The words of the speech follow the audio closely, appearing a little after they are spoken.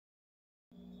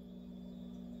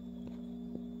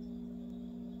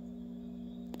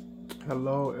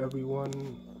Hello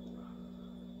everyone,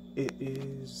 it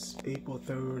is April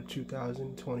 3rd,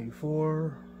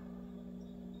 2024,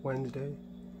 Wednesday.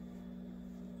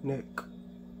 Nick,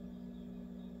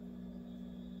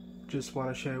 just want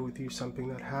to share with you something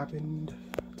that happened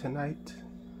tonight.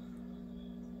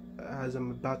 As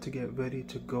I'm about to get ready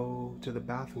to go to the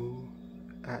bathroom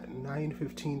at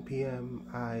 9:15 p.m.,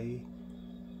 I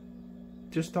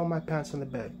just throw my pants in the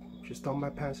bed.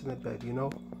 You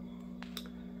know?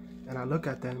 And I look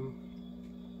at them,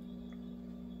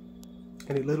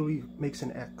 and it literally makes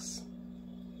an X.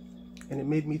 And it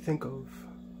made me think of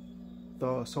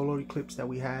the solar eclipse that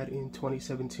we had in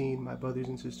 2017, my brothers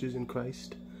and sisters in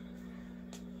Christ,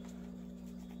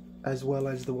 as well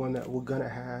as the one that we're gonna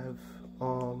have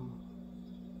on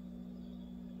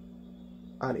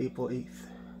April 8th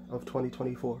of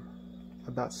 2024,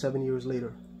 about 7 years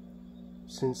later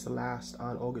since the last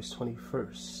on August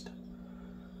 21st.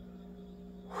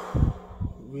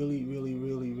 Really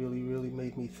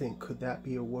made me think, could that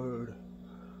be a word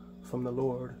from the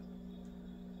Lord?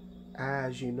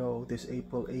 As you know, this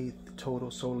April 8th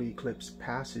total solar eclipse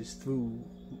passes through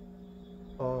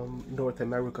North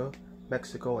America,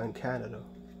 Mexico, and Canada,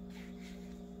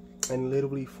 and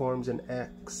literally forms an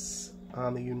X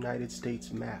on the United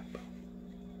States map.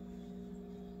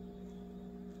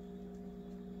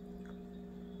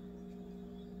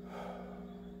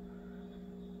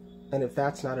 And if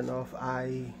that's not enough,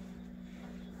 I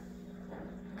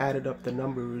added up the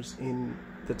numbers in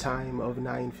the time of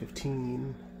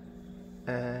 9:15,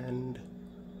 and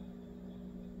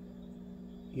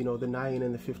you know, the 9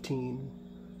 and the 15,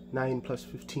 9 plus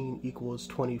 15 equals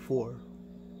 24.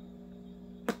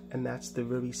 And that's the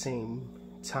very same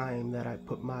time that I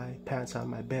put my pants on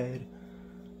my bed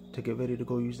to get ready to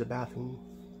go use the bathroom.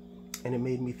 And it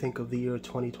made me think of the year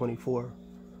 2024.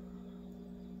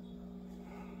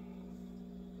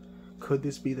 Could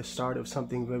this be the start of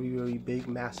something very big,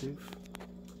 massive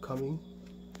coming?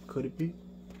 Could it be?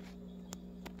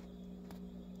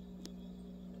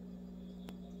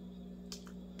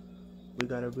 We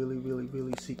gotta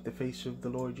really seek the face of the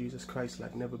Lord Jesus Christ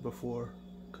like never before,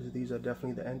 because these are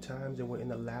definitely the end times and we're in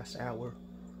the last hour.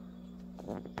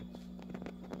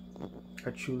 I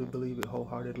truly believe it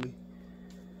wholeheartedly.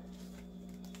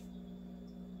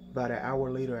 About an hour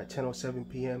later, at 10:07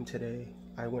 p.m. today,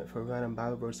 I went for a random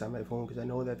Bible verse on my phone, because I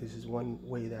know that this is one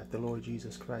way that the Lord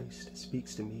Jesus Christ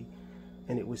speaks to me,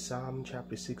 and it was Psalm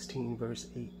chapter 16 verse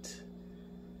 8,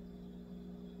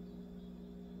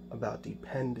 about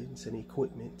dependence and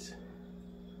equipment.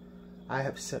 I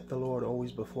have set the Lord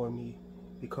always before me,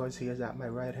 because he is at my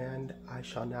right hand, I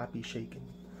shall not be shaken.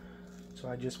 So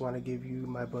I just want to give you,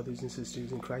 my brothers and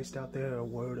sisters in Christ out there, a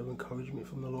word of encouragement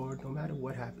from the Lord. No matter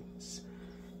what happens,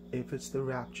 if it's the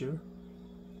rapture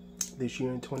this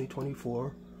year in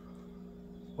 2024,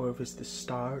 or if it's the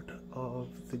start of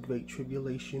the Great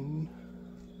Tribulation,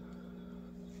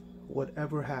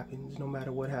 whatever happens, no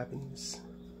matter what happens,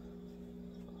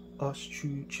 us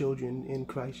true children in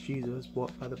Christ Jesus,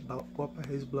 bought by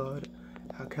his blood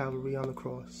at Calvary on the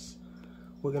cross,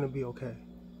 we're gonna be okay.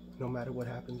 No matter what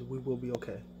happens, we will be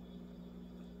okay.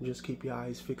 Just keep your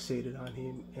eyes fixated on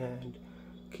him, and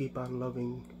keep on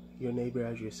loving your neighbor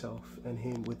as yourself, and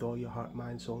him with all your heart,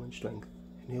 mind, soul, and strength,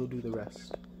 and he'll do the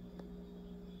rest.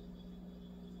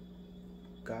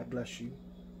 God bless you,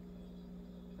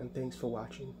 and thanks for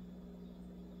watching.